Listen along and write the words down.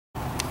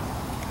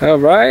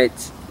Alright,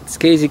 it's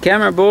Casey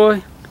Camera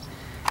Boy.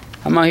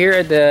 I'm out here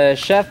at the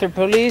Shafter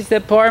Police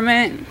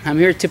Department. I'm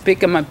here to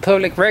pick up my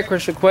public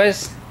records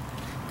request.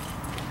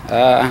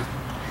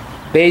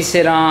 Base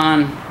it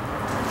on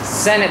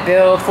Senate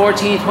Bill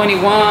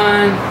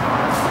 1421.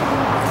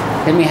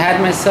 Let me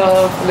hide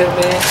myself a little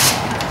bit.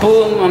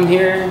 Boom, I'm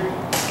here,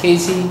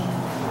 Casey.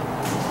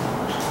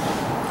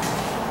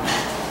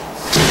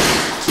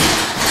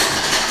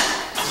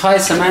 Hi,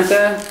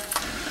 Samantha.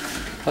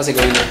 How's it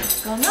going there?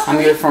 I'm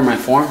here for my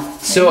form.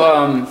 So,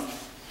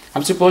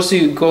 I'm supposed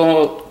to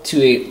go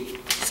to a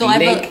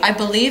link. I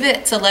believe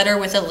it's a letter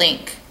with a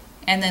link.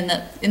 And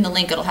then in the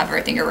link, it'll have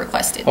everything you're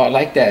requested. Oh, I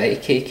like that.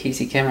 AK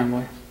Casey Camera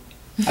Boy.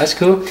 That's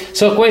cool.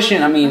 So,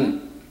 question, I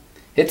mean,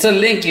 it's a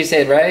link you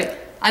said, right?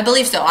 I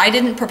believe so. I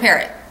didn't prepare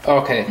it.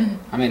 Okay.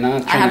 I mean,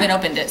 I haven't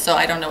opened it, so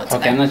I don't know what's in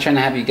there. I'm not trying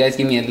to have you guys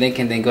give me a link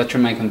and then go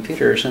through my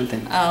computer or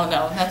something. Oh,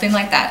 no. Nothing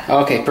like that.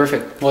 Okay,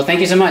 perfect. Well, thank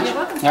you so much. You're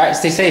welcome. All right,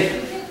 stay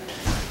safe.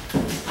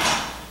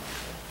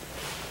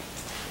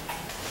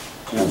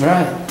 All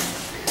right.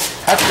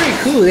 That's pretty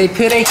cool. They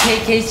put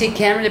AK Casey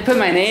Camera. They put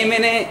my name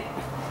in it.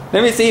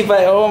 Let me see if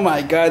I... Oh,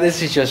 my God.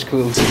 This is just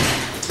cool.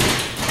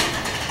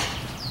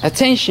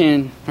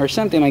 Attention or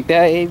something like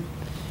that.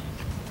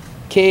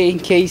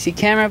 AK Casey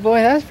Camera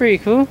Boy. That's pretty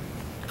cool.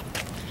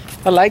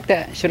 I like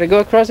that. Should I go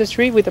across the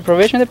street with the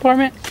probation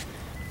department?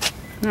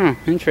 Oh,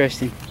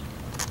 interesting.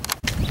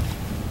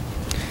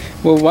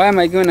 Well, why am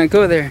I gonna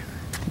go there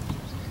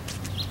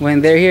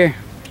when they're here?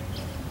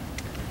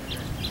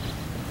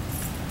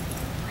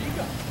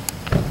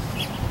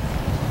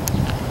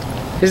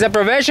 Is the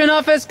probation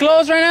office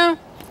closed right now?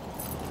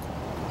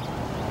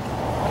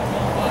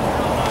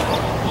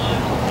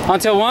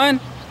 Until 1?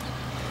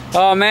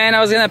 Oh man,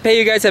 I was gonna pay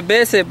you guys a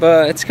visit,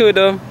 but it's cool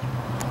though.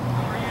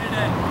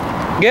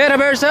 Good, how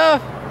about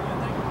yourself?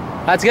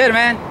 That's good,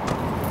 man.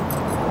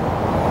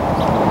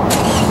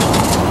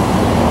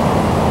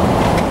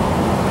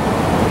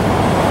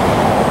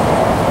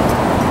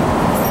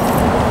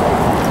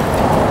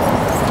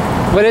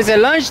 But is it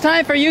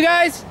lunchtime for you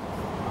guys?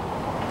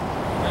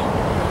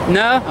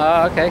 No?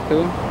 Oh, okay,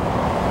 cool.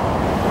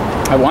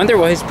 I wonder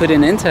what he's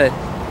putting into it.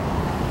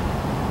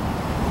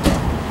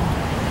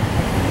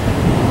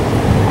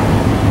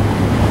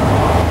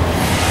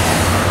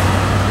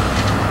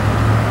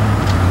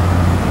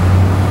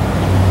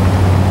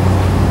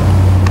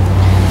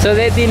 So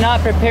they did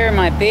not prepare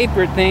my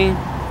paper thing.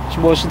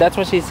 Well, that's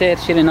what she said.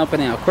 She didn't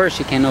open it. Of course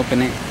she can't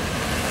open it.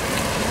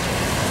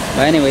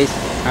 But anyways,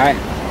 alright.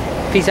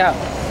 Peace out.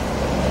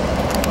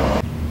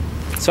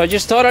 So I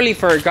just totally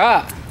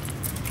forgot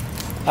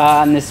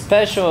on the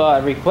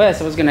special request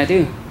I was gonna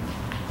do.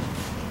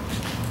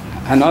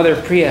 Another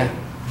PREA,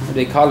 what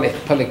they call it,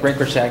 Public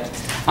Records Act.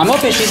 I'm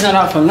hoping she's not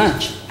out for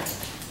lunch.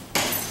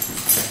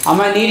 I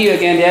might need you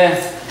again,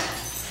 yeah.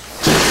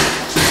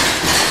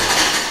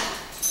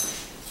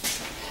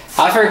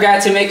 I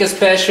forgot to make a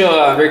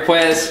special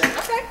request.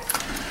 Okay.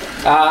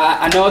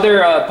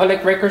 Another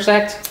Public Records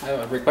Act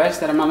request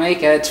that I'm gonna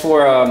make. It's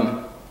for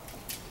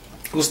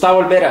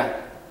Gustavo Olvera.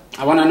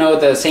 I want to know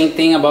the same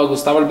thing about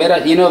Gustavo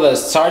Olvera. You know the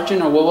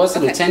sergeant or what was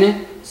it,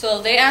 lieutenant? So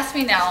they asked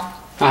me now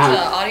to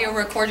audio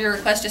record your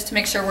request just to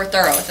make sure we're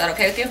thorough. Is that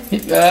okay with you?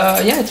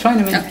 Yeah, it's fine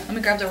to me. Okay, let me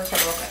grab the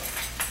recorder real quick.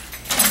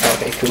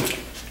 Okay, cool.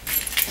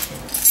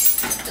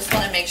 Just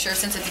want to make sure,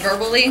 since it's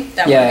verbally,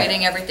 that we're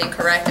getting everything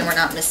correct and we're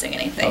not missing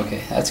anything.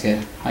 Okay, that's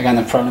good. I got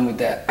no problem with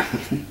that.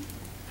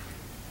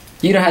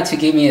 You don't have to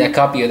give me a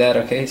copy of that,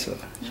 okay? So.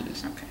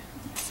 Just... Okay.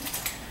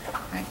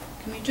 Alright,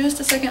 give me just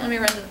a second. Let me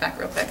run to the back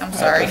real quick. I'm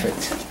sorry.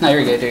 Perfect. No,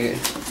 you're good, you're good.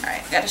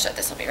 Alright, gotta shut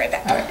this. I'll be right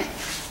back. Alright.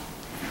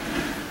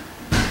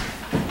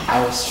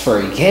 I was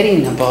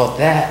forgetting about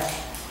that.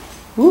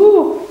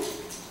 Woo!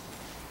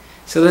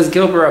 So there's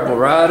Gilbert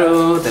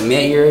Alvarado, the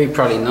mayor, you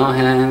probably know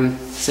him.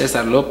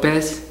 Cesar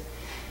Lopez,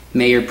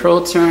 Mayor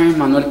Pro Term,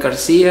 Manuel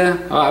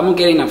Garcia. I'm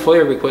getting a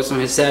FOIA request on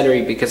his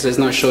salary because it's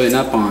not showing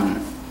up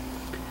on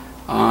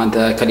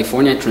the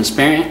California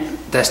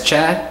Transparent. That's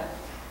Chad.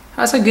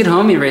 That's a good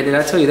homie right there,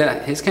 I'll tell you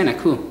that. He's kind of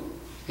cool.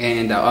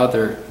 And the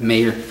other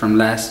mayor from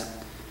last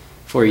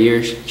 4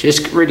 years,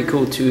 just really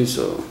cool too.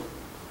 So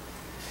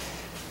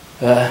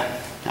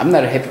I'm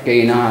not a hypocrite,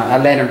 you know. I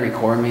let him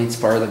record me, it's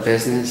part of the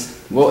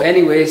business. Well,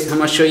 anyways, I'm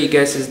gonna show you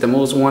guys is the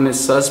most wanted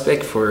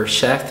suspect for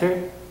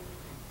Shafter.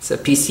 It's a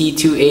PC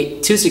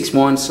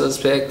 261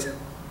 suspect.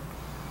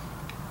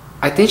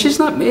 I think she's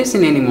not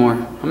missing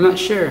anymore. I'm not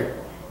sure.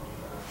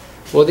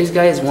 Well, this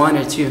guy is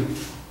wanted too.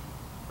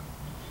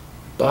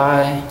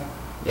 Bye.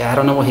 Yeah, I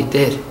don't know what he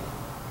did.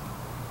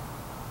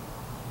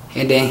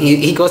 And then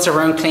he goes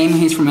around claiming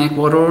he's from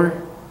Ecuador.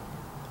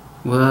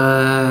 Well,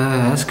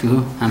 that's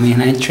cool. I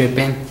mean, I ain't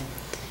tripping.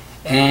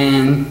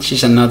 And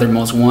she's another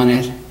most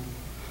wanted.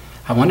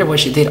 I wonder what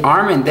she did.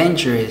 Armed and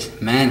dangerous.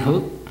 Man,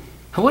 who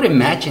would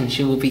imagine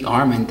she would be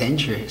armed and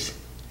dangerous?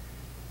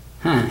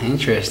 Huh,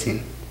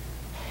 interesting.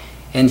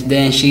 And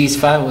then she's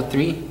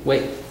 503.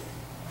 Wait,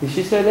 did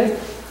she say that?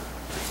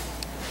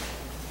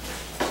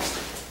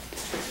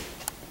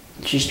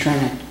 She's trying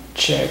to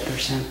check or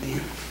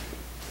something.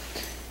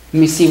 Let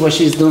me see what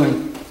she's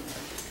doing.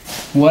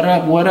 What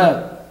up? What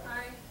up?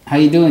 Hi. How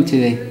you doing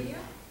today? How are you?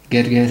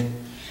 Good, good.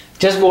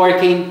 Just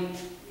working.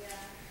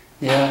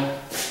 Yeah.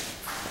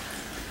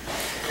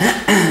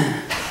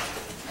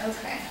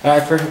 Okay. All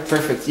right,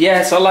 perfect.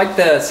 Yeah, so like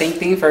the same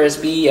thing for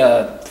SB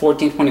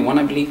 1421,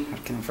 I believe. I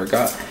kind of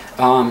forgot.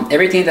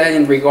 Everything that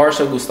in regards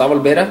to Gustavo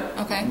Alvera.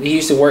 Okay. He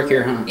used to work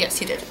here, huh? Yes,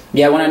 he did.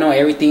 Yeah, I want to know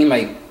everything,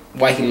 like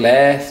why he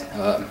left,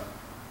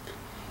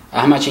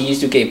 how much he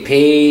used to get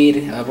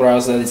paid, what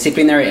else,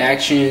 disciplinary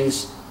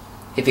actions,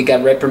 if he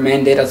got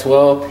reprimanded as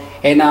well.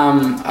 And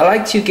I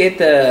like to get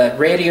the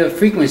radio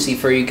frequency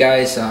for you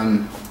guys,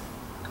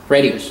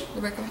 radios.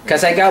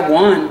 Because I got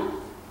one,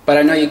 but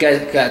I know you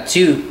guys got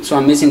two, so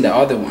I'm missing the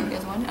other one. You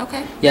guys want it?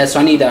 Okay. Yeah, so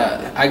I need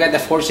I got the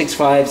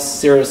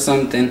 4650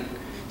 something.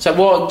 So,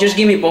 well, just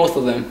give me both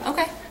of them.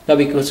 Okay.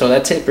 That'd be cool. So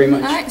that's it, pretty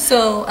much. All right.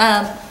 So,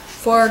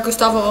 for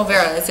Gustavo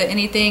Alvera, is it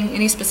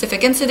any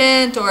specific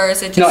incident, or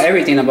is it just... No,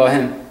 everything about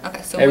him.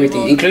 Okay, so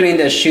everything, including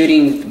the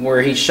shooting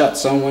where he shot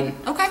someone.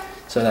 Okay.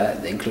 So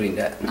that, including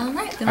that. All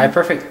right. All right,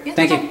 perfect. Yeah,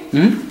 Thank okay.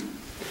 you.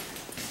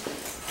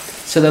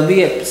 So there'll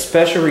be a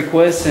special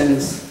request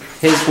since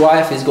his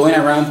wife is going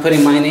around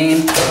putting my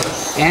name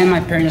and my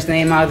parents'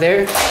 name out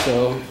there.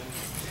 So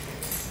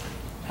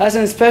that's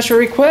a special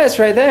request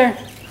right there.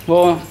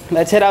 Well,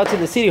 let's head out to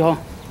the city hall.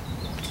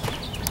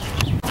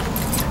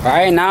 All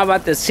right, now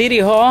about the city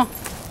hall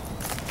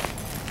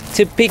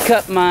to pick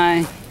up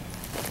my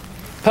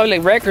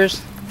public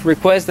records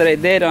request that I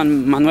did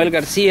on Manuel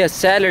Garcia's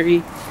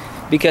salary,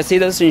 because he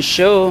doesn't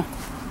show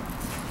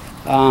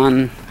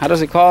on, how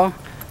does it call,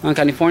 on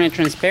California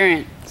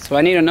Transparent. So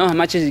I need to know how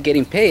much is he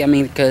getting paid. I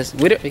mean, because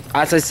we don't,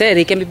 as I said,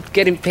 he can be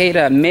getting paid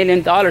 $1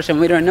 million and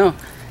we don't know.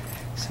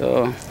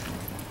 So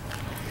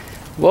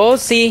we'll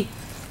see.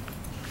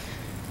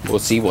 We'll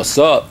see what's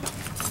up.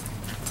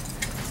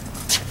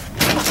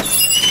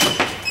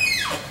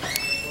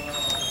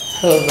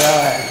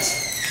 Alright.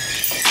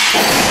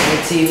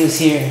 Let's see who's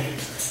here.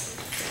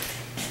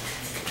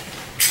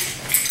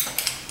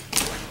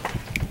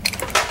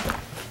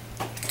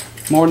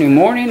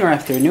 Morning or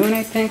afternoon,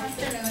 I think.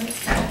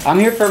 Afternoon. I'm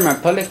here for my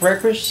public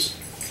records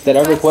that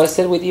I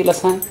requested with you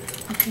last time.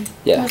 Okay.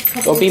 Yeah.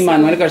 It'll be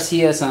Manuel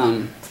Garcia's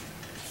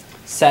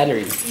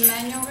salary.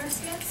 Manuel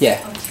Garcia?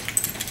 Yeah. Okay.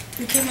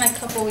 You came like a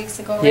couple weeks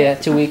ago, right? Yeah,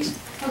 2 weeks.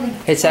 Okay.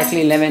 It's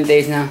actually 11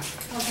 days now.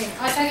 Okay.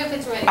 I'll check if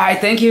it's ready. Alright,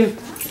 thank you.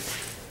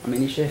 I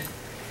mean, shift.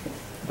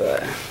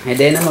 But, and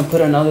then I'm gonna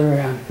put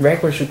another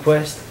records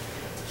request.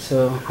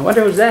 So, I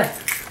wonder who's that?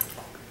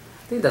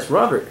 I think that's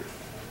Robert.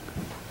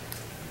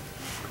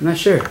 I'm not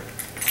sure.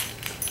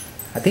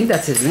 I think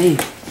that's his name.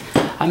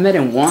 I met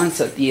him once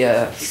at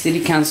the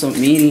city council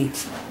meeting.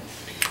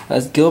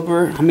 That's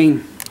Gilbert. I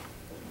mean,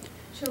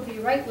 She'll be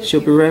right with you.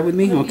 she'll be right with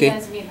me? It'll be Okay.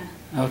 Yasmina.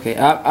 Okay.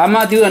 I'm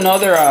gonna do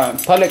another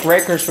public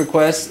records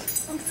request.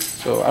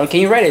 So, can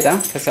you write it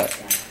down? Cause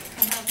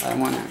I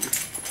wanna.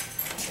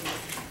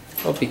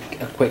 It'll be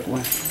a quick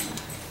one.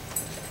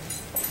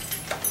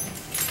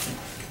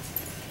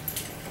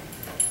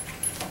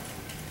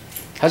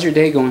 How's your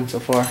day going so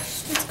far?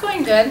 It's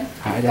going good.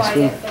 Alright, that's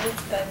Quiet, good. but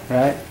it's good.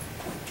 Right?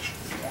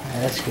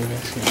 That's good,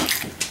 that's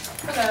good.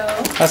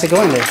 Hello. How's it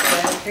going there?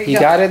 There You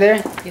got it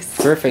there? Yes.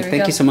 Perfect, There we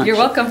thank go. you so much. You're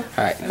welcome.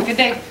 Alright, Have a good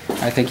day.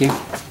 alright, thank you.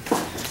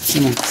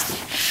 Come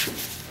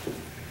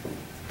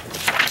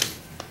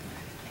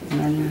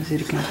on.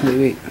 City Council,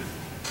 wait.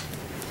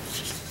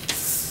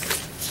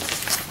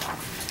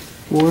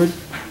 Where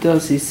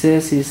does he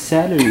says his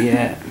salary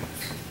at?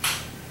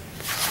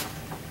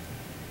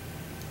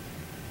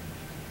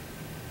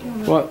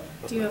 What?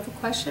 Do you have a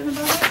question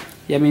about it?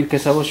 Yeah, I mean,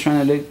 because I was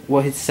trying to look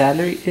what his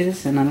salary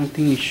is, and I don't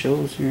think it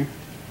shows here.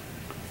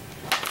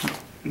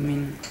 I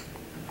mean,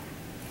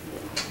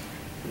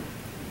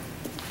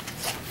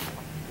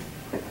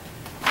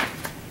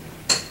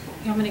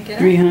 You want me to get it?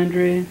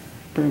 300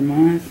 per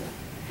month.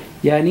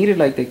 Yeah, I needed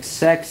like the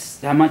exact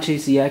how much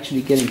is he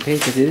actually getting paid,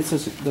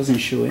 because it doesn't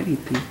show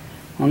anything,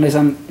 unless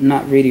I'm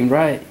not reading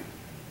right.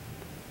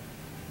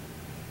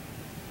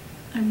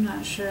 I'm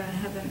not sure.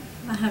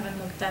 I haven't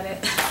looked at it.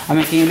 I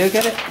mean, can you look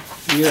at it?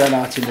 You're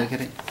allowed to look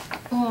at it.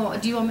 Oh,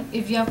 do you want me,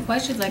 if you have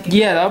questions, like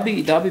Yeah, that'll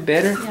be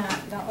better. Yeah,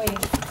 that way.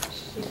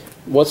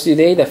 What's the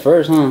day? The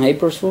first, huh?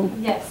 April's Fool.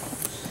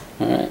 Yes.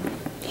 All right,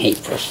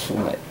 April's Fool.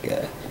 Like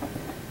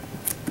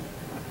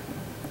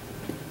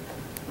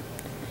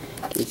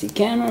Casey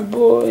Camera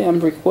Boy. I'm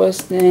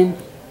requesting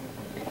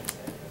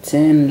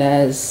 10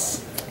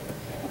 last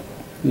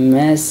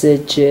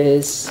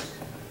messages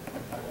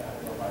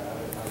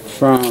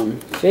from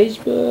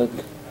Facebook.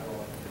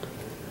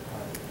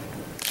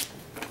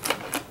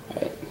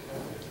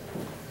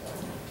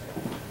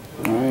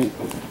 Alright.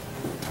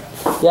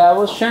 Yeah, I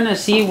was trying to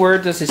see where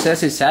does it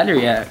says his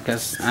salary at,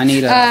 because I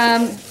need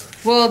a...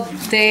 Well,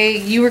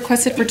 you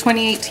requested for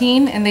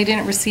 2018 and they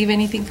didn't receive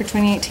anything for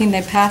 2018.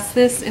 They passed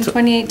this in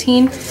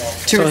 2018 to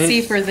So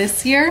receive for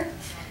this year.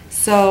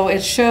 So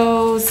it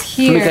shows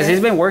here. Because he's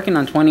been working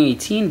on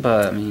 2018,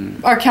 but I mean...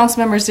 Our council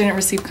members didn't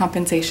receive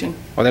compensation.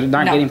 Oh, they're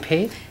not No. getting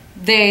paid?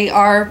 They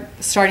are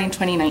starting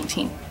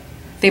 2019.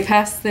 They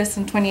passed this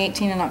in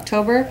 2018 in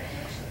October.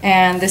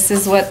 And this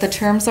is what the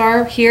terms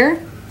are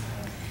here.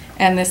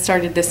 And this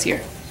started this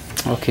year.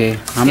 Okay,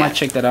 I might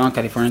check that out on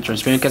California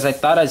Transparent because I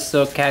thought I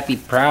saw Kathy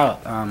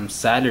Proud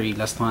salary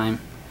last time.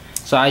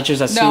 So I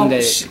just assumed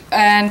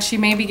that. She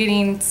may be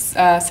getting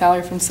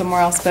salary from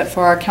somewhere else, but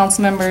for our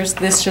council members,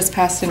 this just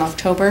passed in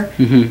October,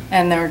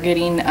 and they're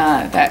getting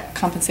that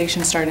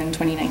compensation started in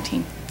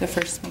 2019, the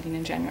first meeting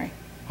in January.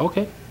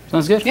 Okay,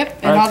 sounds good. Yep,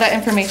 and all that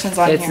information's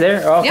on here. It's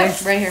there? Okay.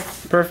 Yep, right here.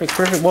 Perfect,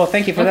 perfect. Well,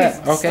 thank you for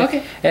that.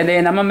 Okay. And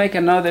then I'm going to make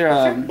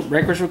another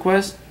records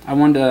request. I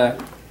want the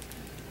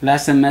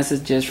last some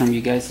messages from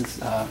you guys'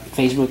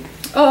 Facebook.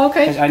 Oh,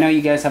 okay. 'Cause I know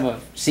you guys have a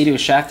City of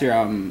Shafter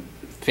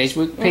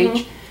Facebook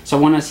page. So I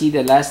want to see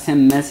the last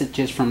 10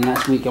 messages from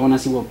last week. I want to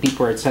see what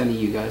people are sending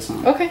you guys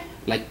on. Okay.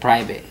 Like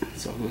private.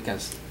 So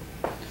because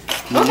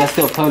that's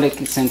still public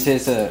since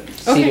it's a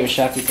City of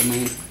Shafter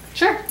domain.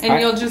 Sure.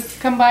 And you'll just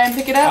come by and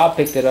pick it up? I'll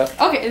pick it up.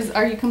 Okay.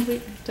 Are you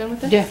done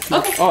with that? Yeah.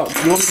 Okay. Oh,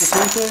 you want me to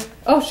send it?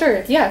 Oh,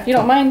 sure. Yeah, if you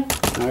don't mind.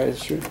 All right,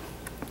 that's true.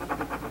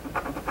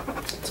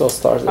 It's all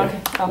stars there.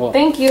 Okay. Well,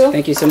 thank you.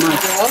 Thank you so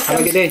much. Have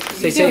a good day.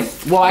 Stay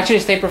safe. Well, actually,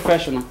 stay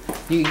professional.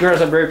 You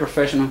girls are very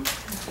professional.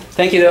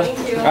 Thank you, though.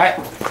 Thank you. All right.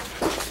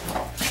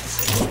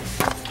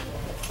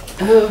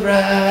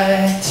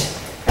 Alright.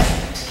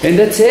 And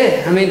that's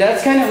it. I mean,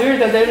 that's kind of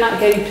weird that they're not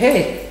getting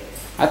paid.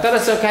 I thought I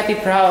saw Kathy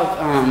Proud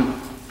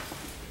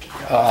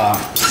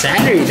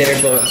salary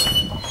there, but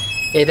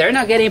if they're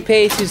not getting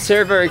paid to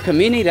serve our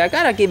community, I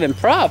gotta give them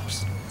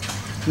props.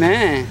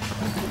 Man.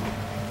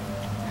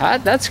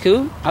 That's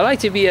cool. I like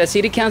to be a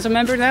city council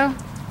member now.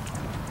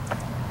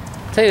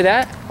 Tell you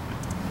that.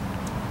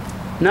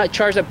 Not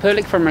charge the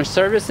public for my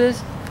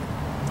services.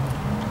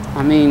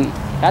 I mean,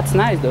 that's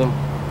nice though.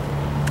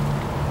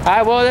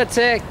 Alright, well, that's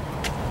it.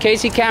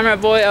 Casey Camera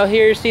Boy out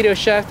here, City of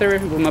Shafter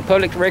with my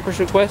public records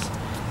request.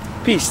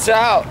 Peace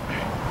out.